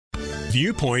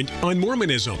Viewpoint on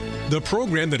Mormonism, the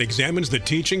program that examines the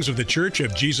teachings of the Church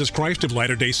of Jesus Christ of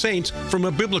Latter-day Saints from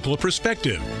a biblical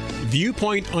perspective.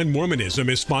 Viewpoint on Mormonism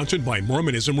is sponsored by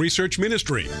Mormonism Research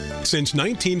Ministry. Since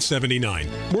 1979,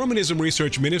 Mormonism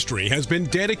Research Ministry has been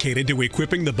dedicated to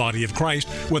equipping the body of Christ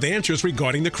with answers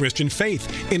regarding the Christian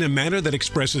faith in a manner that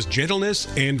expresses gentleness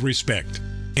and respect.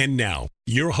 And now,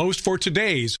 your host for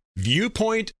today's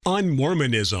Viewpoint on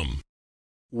Mormonism.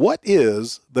 What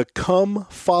is the Come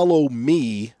Follow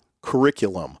Me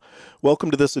curriculum?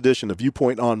 Welcome to this edition of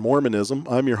Viewpoint on Mormonism.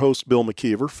 I'm your host, Bill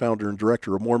McKeever, founder and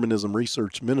director of Mormonism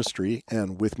Research Ministry,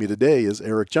 and with me today is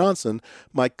Eric Johnson,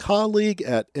 my colleague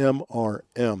at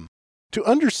MRM. To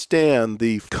understand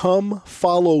the Come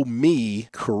Follow Me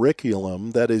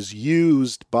curriculum that is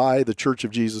used by the Church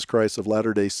of Jesus Christ of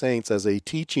Latter-day Saints as a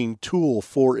teaching tool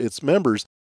for its members,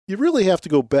 you really have to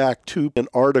go back to an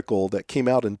article that came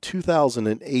out in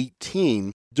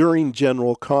 2018 during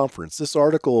General Conference. This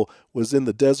article was in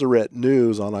the Deseret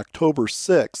News on October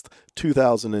 6th,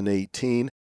 2018.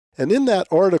 And in that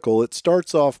article, it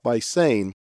starts off by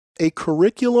saying, a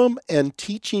curriculum and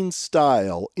teaching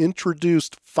style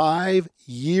introduced 5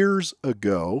 years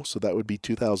ago, so that would be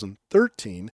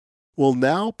 2013, will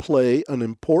now play an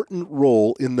important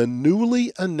role in the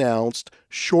newly announced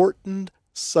shortened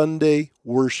Sunday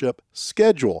worship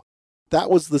schedule. That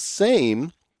was the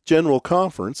same General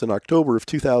Conference in October of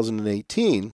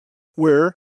 2018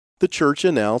 where the church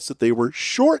announced that they were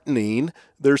shortening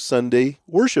their Sunday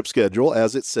worship schedule,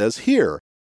 as it says here.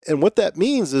 And what that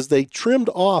means is they trimmed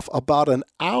off about an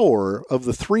hour of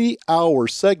the 3-hour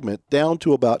segment down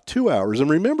to about 2 hours.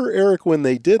 And remember, Eric, when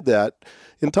they did that,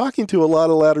 in talking to a lot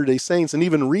of Latter-day Saints and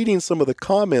even reading some of the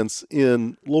comments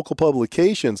in local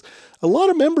publications, a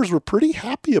lot of members were pretty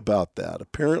happy about that.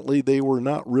 Apparently, they were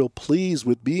not real pleased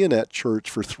with being at church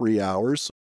for 3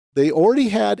 hours. They already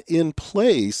had in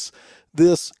place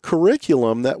this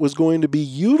curriculum that was going to be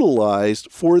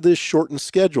utilized for this shortened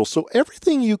schedule. So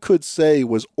everything you could say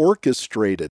was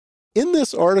orchestrated. In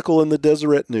this article in the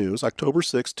Deseret News, October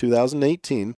 6,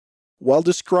 2018, while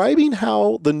describing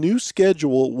how the new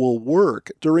schedule will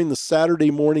work during the Saturday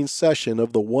morning session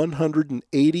of the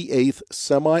 188th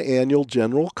Semi-Annual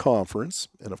General Conference,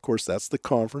 and of course that's the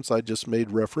conference I just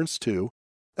made reference to,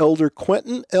 Elder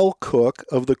Quentin L. Cook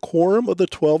of the Quorum of the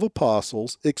 12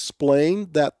 Apostles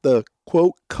explained that the,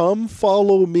 quote, Come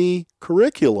Follow Me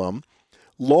curriculum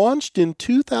launched in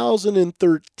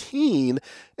 2013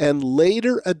 and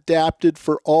later adapted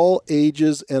for all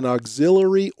ages and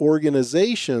auxiliary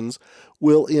organizations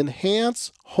will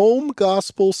enhance home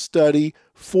gospel study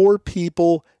for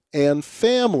people and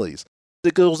families.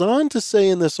 It goes on to say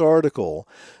in this article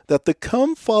that the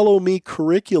Come Follow Me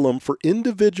curriculum for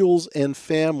individuals and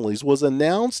families was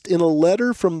announced in a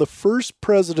letter from the First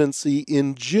Presidency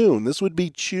in June. This would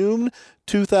be June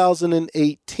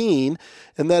 2018,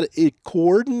 and that it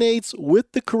coordinates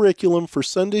with the curriculum for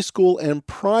Sunday school and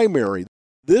primary.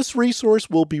 This resource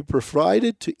will be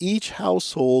provided to each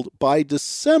household by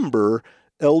December,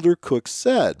 Elder Cook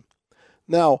said.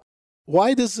 Now,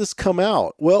 why does this come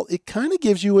out? Well, it kind of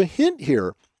gives you a hint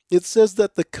here. It says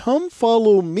that the Come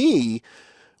Follow Me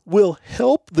will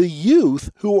help the youth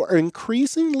who are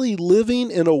increasingly living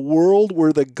in a world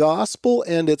where the gospel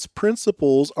and its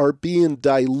principles are being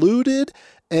diluted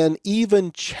and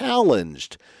even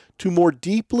challenged to more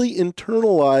deeply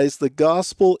internalize the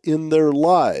gospel in their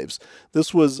lives.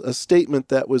 This was a statement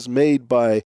that was made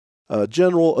by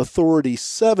General Authority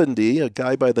 70, a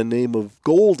guy by the name of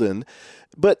Golden.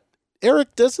 But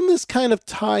Eric, doesn't this kind of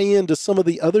tie into some of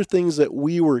the other things that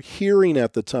we were hearing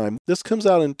at the time? This comes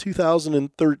out in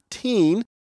 2013,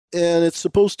 and it's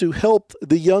supposed to help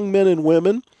the young men and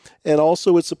women, and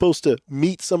also it's supposed to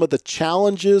meet some of the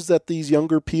challenges that these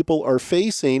younger people are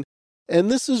facing. And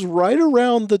this is right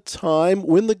around the time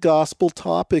when the Gospel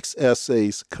Topics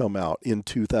essays come out in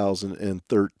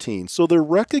 2013. So they're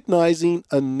recognizing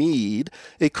a need,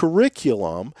 a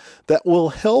curriculum that will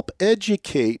help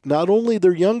educate not only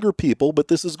their younger people, but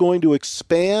this is going to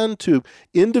expand to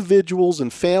individuals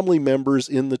and family members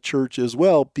in the church as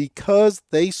well, because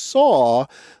they saw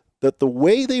that the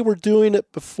way they were doing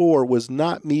it before was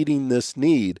not meeting this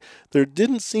need. There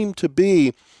didn't seem to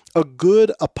be a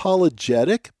good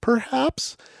apologetic,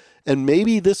 perhaps, and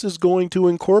maybe this is going to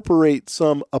incorporate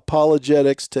some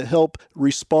apologetics to help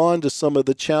respond to some of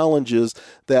the challenges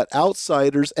that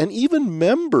outsiders and even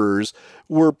members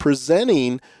were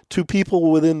presenting to people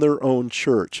within their own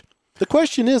church. The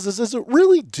question is it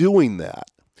really doing that?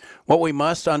 What we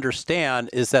must understand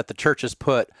is that the church has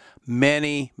put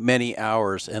many, many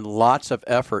hours and lots of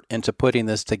effort into putting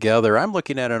this together. I'm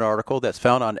looking at an article that's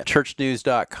found on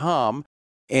churchnews.com.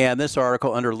 And this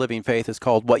article under Living Faith is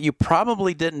called What You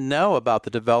Probably Didn't Know About the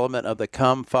Development of the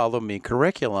Come Follow Me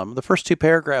curriculum. The first two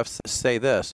paragraphs say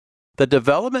this: the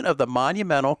development of the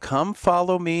monumental Come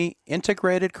Follow Me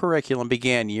integrated curriculum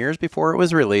began years before it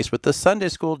was released, with the Sunday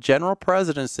School General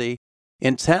Presidency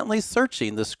intently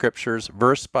searching the Scriptures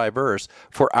verse by verse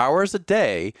for hours a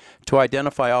day to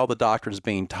identify all the doctrines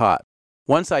being taught.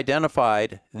 Once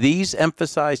identified, these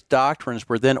emphasized doctrines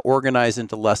were then organized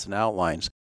into lesson outlines.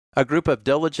 A group of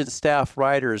diligent staff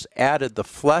writers added the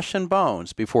flesh and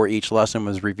bones before each lesson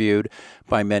was reviewed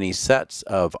by many sets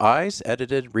of eyes,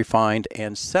 edited, refined,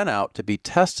 and sent out to be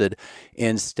tested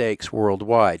in stakes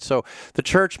worldwide. So the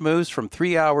church moves from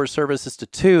 3-hour services to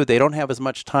 2. They don't have as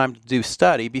much time to do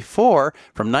study. Before,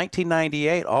 from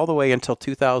 1998 all the way until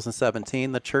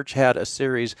 2017, the church had a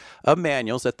series of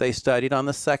manuals that they studied on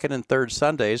the second and third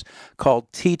Sundays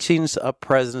called Teachings of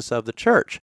Presidents of the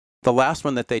Church. The last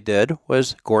one that they did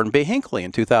was Gordon B. Hinckley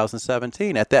in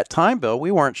 2017. At that time, Bill, we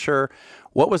weren't sure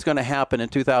what was going to happen in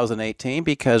 2018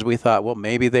 because we thought, well,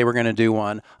 maybe they were going to do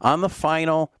one on the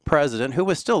final president, who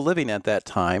was still living at that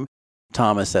time,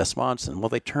 Thomas S. Monson. Well,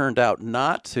 they turned out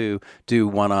not to do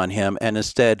one on him and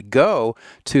instead go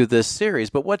to this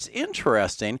series. But what's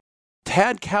interesting,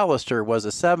 Tad Callister was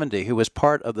a 70 who was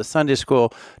part of the Sunday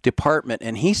school department,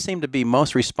 and he seemed to be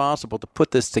most responsible to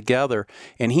put this together,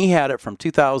 and he had it from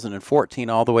 2014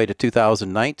 all the way to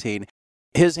 2019.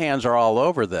 His hands are all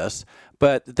over this,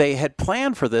 but they had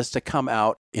planned for this to come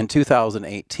out in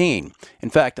 2018. In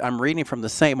fact, I'm reading from the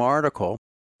same article,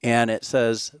 and it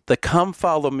says, the Come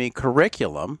Follow Me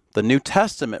curriculum, the New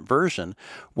Testament version,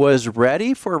 was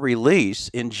ready for release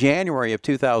in January of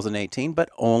 2018, but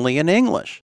only in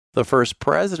English. The First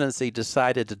Presidency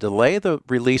decided to delay the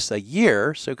release a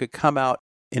year so it could come out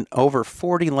in over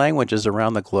 40 languages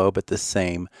around the globe at the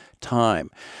same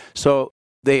time. So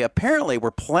they apparently were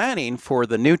planning for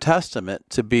the New Testament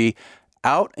to be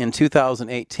out in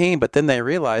 2018, but then they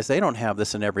realized they don't have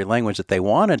this in every language that they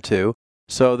wanted to,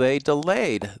 so they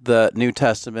delayed the New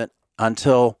Testament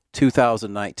until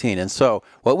 2019. And so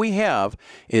what we have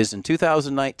is in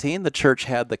 2019, the church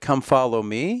had the Come Follow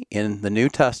Me in the New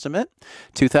Testament.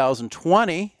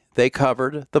 2020, they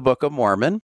covered the Book of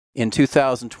Mormon. In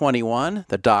 2021,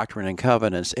 the Doctrine and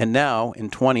Covenants. And now in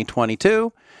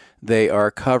 2022, they are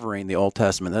covering the Old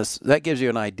Testament. That gives you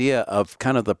an idea of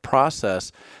kind of the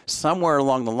process. Somewhere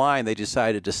along the line, they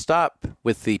decided to stop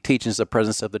with the teachings of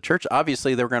presence of the church.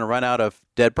 Obviously, they were going to run out of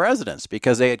dead presidents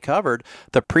because they had covered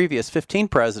the previous 15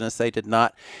 presidents. They did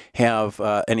not have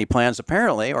any plans,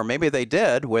 apparently, or maybe they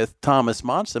did with Thomas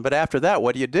Monson. But after that,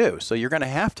 what do you do? So you're going to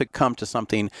have to come to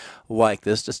something like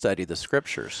this to study the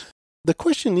Scriptures. The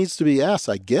question needs to be asked,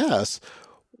 I guess,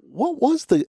 what was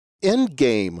the end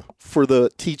game for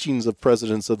the teachings of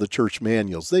presidents of the church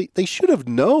manuals? They should have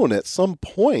known at some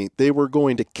point they were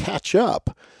going to catch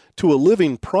up to a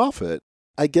living prophet.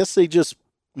 I guess they just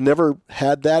never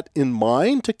had that in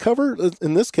mind to cover,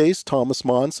 in this case, Thomas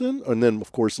Monson, and then,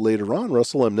 of course, later on,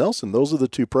 Russell M. Nelson. Those are the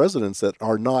two presidents that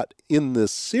are not in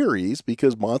this series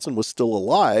because Monson was still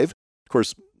alive. Of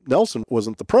course, Nelson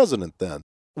wasn't the president then.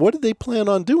 What did they plan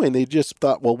on doing? They just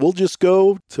thought, well, we'll just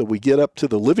go till we get up to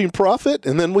the living prophet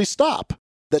and then we stop.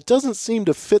 That doesn't seem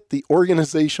to fit the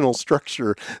organizational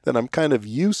structure that I'm kind of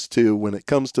used to when it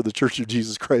comes to the Church of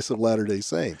Jesus Christ of Latter-day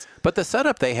Saints. But the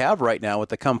setup they have right now with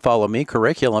the Come Follow Me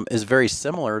curriculum is very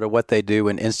similar to what they do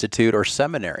in institute or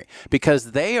seminary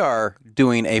because they are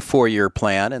doing a 4-year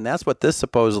plan, and that's what this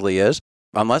supposedly is.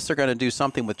 Unless they're going to do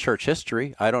something with church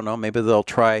history, I don't know, maybe they'll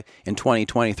try in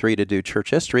 2023 to do church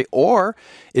history. Or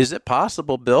is it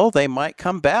possible, Bill, they might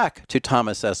come back to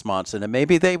Thomas S. Monson and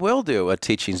maybe they will do a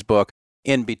teachings book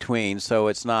in between so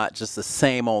it's not just the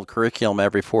same old curriculum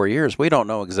every 4 years. We don't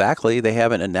know exactly. They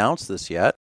haven't announced this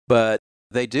yet, but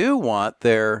they do want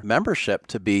their membership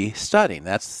to be studying.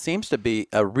 That seems to be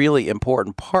a really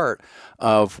important part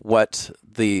of what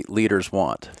the leaders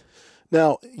want.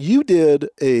 Now, you did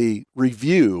a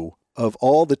review of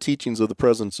all the teachings of the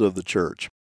presence of the church,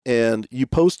 and you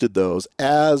posted those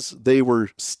as they were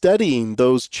studying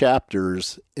those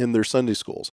chapters in their Sunday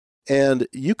schools. And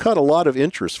you caught a lot of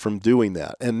interest from doing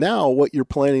that. And now what you're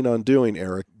planning on doing,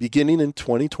 Eric, beginning in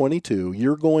 2022,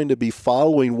 you're going to be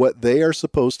following what they are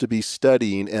supposed to be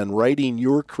studying and writing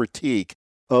your critique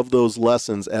of those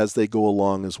lessons as they go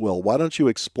along as well. Why don't you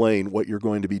explain what you're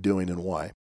going to be doing and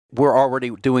why? We're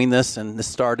already doing this, and this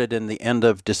started in the end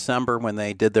of December when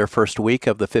they did their first week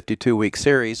of the 52-week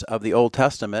series of the Old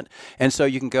Testament. And so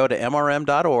you can go to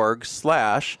mrm.org/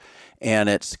 and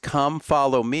it's Come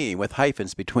Follow Me with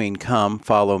hyphens between Come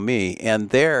Follow Me.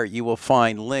 And there you will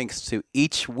find links to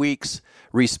each week's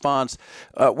response.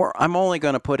 I'm only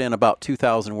going to put in about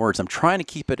 2,000 words. I'm trying to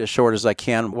keep it as short as I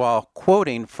can while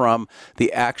quoting from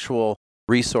the actual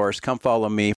resource, Come Follow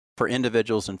Me, for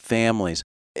individuals and families.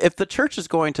 If the church is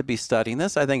going to be studying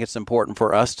this, I think it's important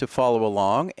for us to follow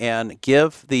along and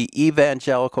give the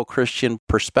evangelical Christian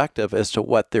perspective as to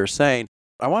what they're saying.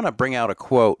 I want to bring out a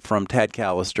quote from Ted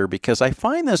Callister because I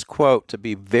find this quote to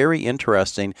be very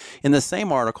interesting. In the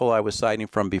same article I was citing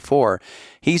from before,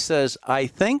 he says, "I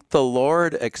think the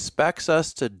Lord expects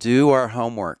us to do our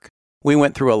homework. We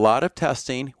went through a lot of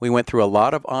testing. We went through a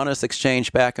lot of honest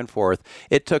exchange back and forth.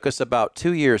 It took us about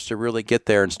 2 years to really get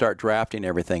there and start drafting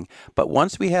everything. But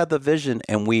once we had the vision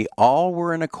and we all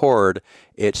were in accord,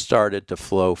 it started to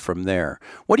flow from there."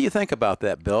 What do you think about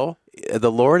that, Bill?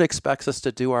 The Lord expects us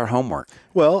to do our homework.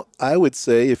 Well, I would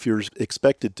say if you're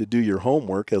expected to do your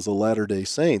homework as a Latter-day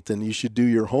Saint, then you should do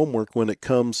your homework when it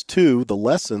comes to the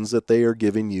lessons that they are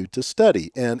giving you to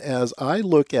study. And as I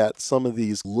look at some of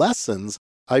these lessons,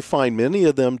 I find many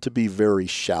of them to be very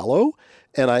shallow,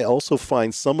 and I also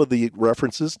find some of the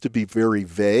references to be very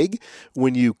vague.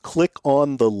 When you click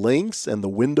on the links and the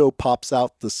window pops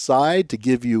out the side to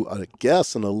give you,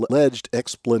 an alleged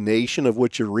explanation of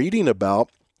what you're reading about,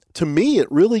 to me, it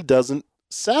really doesn't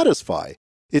satisfy.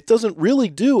 It doesn't really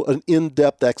do an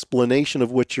in-depth explanation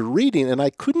of what you're reading, and I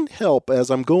couldn't help, as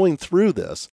I'm going through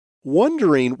this,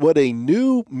 wondering what a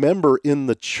new member in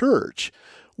the church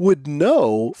would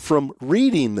know from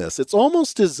reading this. It's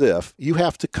almost as if you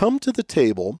have to come to the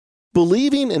table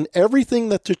believing in everything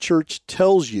that the church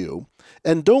tells you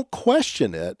and don't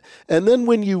question it. And then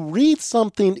when you read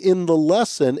something in the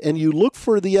lesson and you look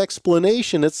for the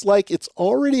explanation, it's like it's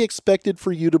already expected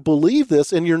for you to believe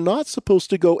this and you're not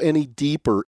supposed to go any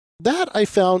deeper. That I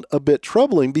found a bit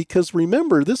troubling because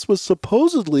remember, this was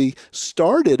supposedly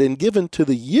started and given to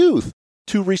the youth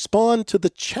to respond to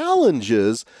the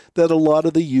challenges that a lot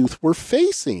of the youth were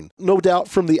facing, no doubt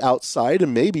from the outside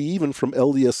and maybe even from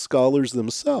LDS scholars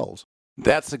themselves.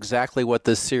 That's exactly what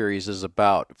this series is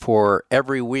about. For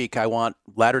every week, I want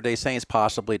Latter-day Saints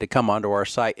possibly to come onto our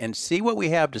site and see what we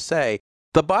have to say.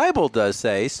 The Bible does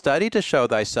say, "Study to show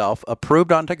thyself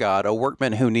approved unto God, a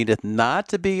workman who needeth not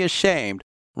to be ashamed,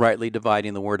 rightly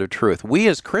dividing the word of truth." We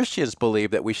as Christians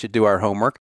believe that we should do our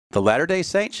homework. The Latter-day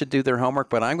Saints should do their homework,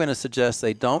 but I'm going to suggest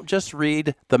they don't just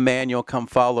read the manual, Come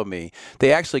Follow Me.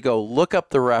 They actually go look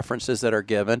up the references that are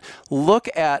given, look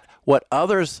at what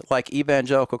others like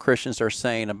evangelical Christians are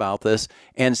saying about this,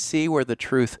 and see where the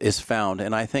truth is found.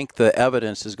 And I think the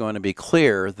evidence is going to be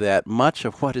clear that much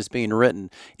of what is being written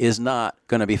is not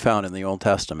going to be found in the Old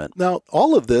Testament. Now,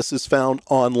 all of this is found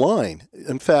online.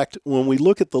 In fact, when we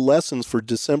look at the lessons for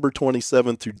December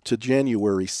 27th to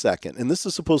January 2nd, and this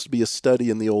is supposed to be a study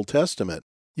in the Old Testament,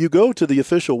 you go to the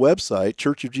official website,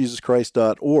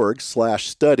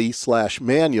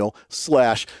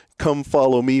 churchofjesuschrist.org/study/manual/Come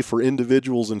Follow Me for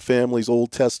Individuals and Families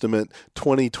Old Testament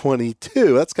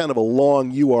 2022. That's kind of a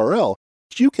long URL.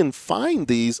 You can find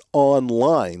these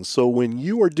online. So when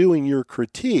you are doing your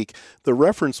critique, the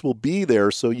reference will be there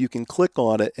so you can click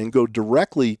on it and go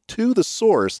directly to the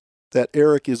source that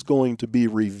Eric is going to be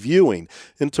reviewing.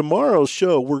 In tomorrow's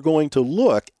show, we're going to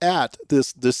look at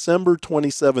this December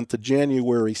 27th to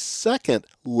January 2nd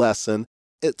lesson.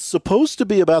 It's supposed to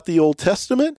be about the Old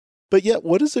Testament, but yet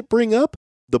what does it bring up?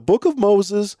 The book of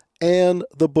Moses and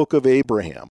the book of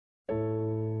Abraham.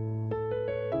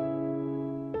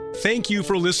 Thank you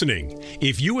for listening.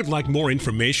 If you would like more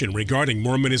information regarding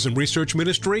Mormonism Research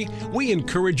Ministry, we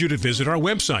encourage you to visit our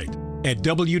website at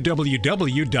www.mrm.org,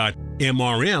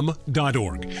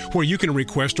 where you can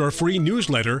request our free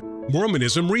newsletter,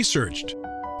 Mormonism Researched.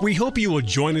 We hope you will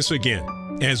join us again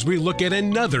as we look at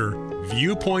another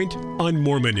viewpoint on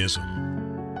Mormonism.